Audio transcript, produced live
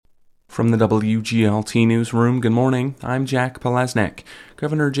From the WGLT Newsroom, good morning. I'm Jack Palaznek.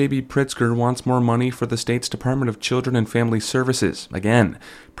 Governor J.B. Pritzker wants more money for the state's Department of Children and Family Services. Again,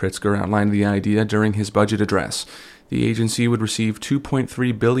 Pritzker outlined the idea during his budget address. The agency would receive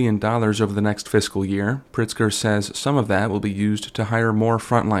 $2.3 billion over the next fiscal year. Pritzker says some of that will be used to hire more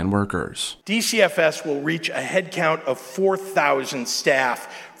frontline workers. DCFS will reach a headcount of 4,000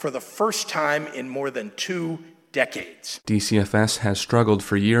 staff for the first time in more than 2 decades. DCFS has struggled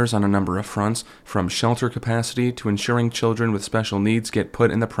for years on a number of fronts, from shelter capacity to ensuring children with special needs get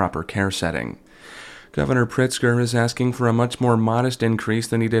put in the proper care setting. Governor Pritzker is asking for a much more modest increase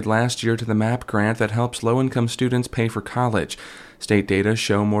than he did last year to the MAP grant that helps low-income students pay for college. State data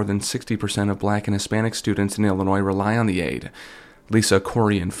show more than 60% of Black and Hispanic students in Illinois rely on the aid. Lisa,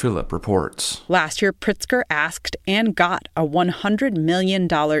 Corey, and Phillip reports. Last year, Pritzker asked and got a $100 million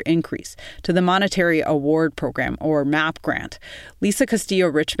increase to the Monetary Award Program, or MAP grant. Lisa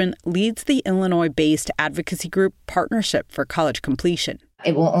Castillo-Richmond leads the Illinois-based advocacy group Partnership for College Completion.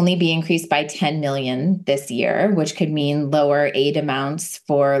 It will only be increased by $10 million this year, which could mean lower aid amounts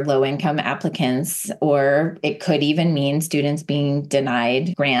for low-income applicants, or it could even mean students being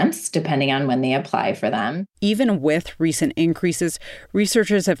denied grants, depending on when they apply for them. Even with recent increases,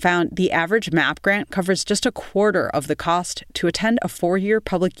 researchers have found the average MAP grant covers just a quarter of the cost to attend a 4-year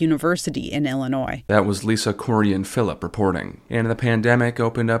public university in Illinois. That was Lisa, Corey, and Phillip reporting. And the pandemic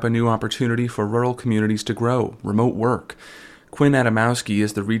opened up a new opportunity for rural communities to grow: remote work. Quinn Adamowski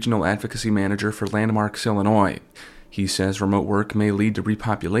is the Regional Advocacy Manager for Landmarks Illinois. He says remote work may lead to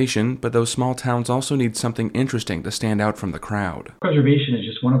repopulation, but those small towns also need something interesting to stand out from the crowd. Preservation is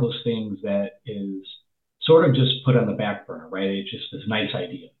just one of those things that is sort of just put on the back burner, right? It's just this nice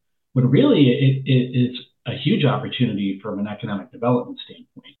idea. But really, it's a huge opportunity from an economic development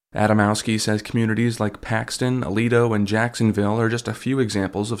standpoint. Adamowski says communities like Paxton, Aledo, and Jacksonville are just a few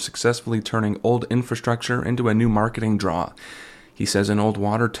examples of successfully turning old infrastructure into a new marketing draw. He says an old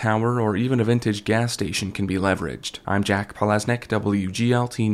water tower or even a vintage gas station can be leveraged. I'm Jack Palaznek, WGLT